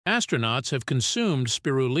Astronauts have consumed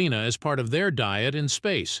spirulina as part of their diet in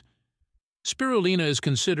space. Spirulina is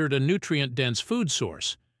considered a nutrient-dense food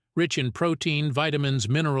source, rich in protein, vitamins,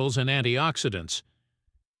 minerals, and antioxidants,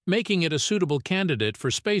 making it a suitable candidate for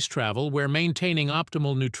space travel where maintaining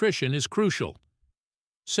optimal nutrition is crucial.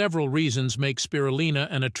 Several reasons make spirulina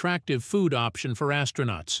an attractive food option for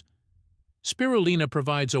astronauts. Spirulina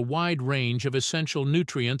provides a wide range of essential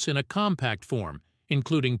nutrients in a compact form,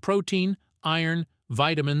 including protein, iron,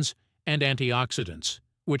 vitamins, and antioxidants,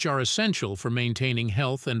 which are essential for maintaining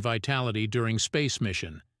health and vitality during space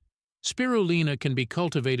mission. Spirulina can be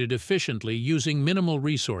cultivated efficiently using minimal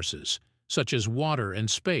resources, such as water and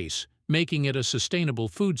space, making it a sustainable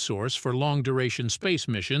food source for long-duration space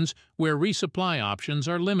missions where resupply options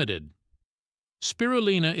are limited.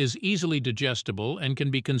 Spirulina is easily digestible and can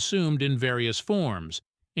be consumed in various forms,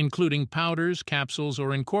 including powders, capsules,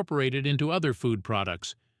 or incorporated into other food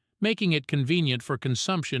products, making it convenient for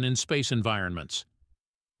consumption in space environments.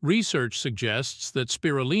 Research suggests that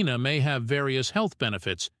spirulina may have various health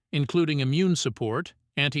benefits, including immune support,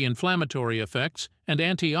 anti-inflammatory effects, and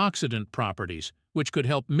antioxidant properties, which could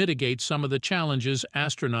help mitigate some of the challenges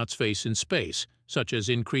astronauts face in space, such as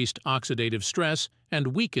increased oxidative stress and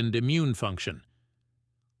weakened immune function.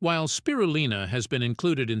 While spirulina has been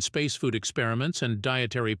included in space food experiments and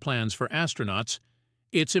dietary plans for astronauts,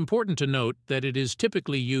 it's important to note that it is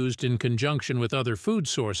typically used in conjunction with other food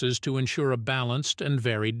sources to ensure a balanced and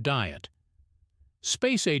varied diet.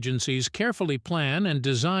 Space agencies carefully plan and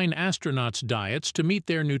design astronauts' diets to meet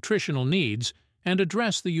their nutritional needs and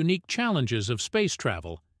address the unique challenges of space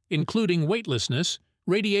travel, including weightlessness,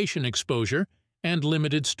 radiation exposure, and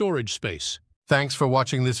limited storage space. Thanks for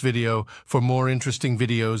watching this video. For more interesting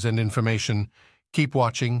videos and information, keep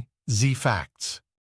watching Z Facts.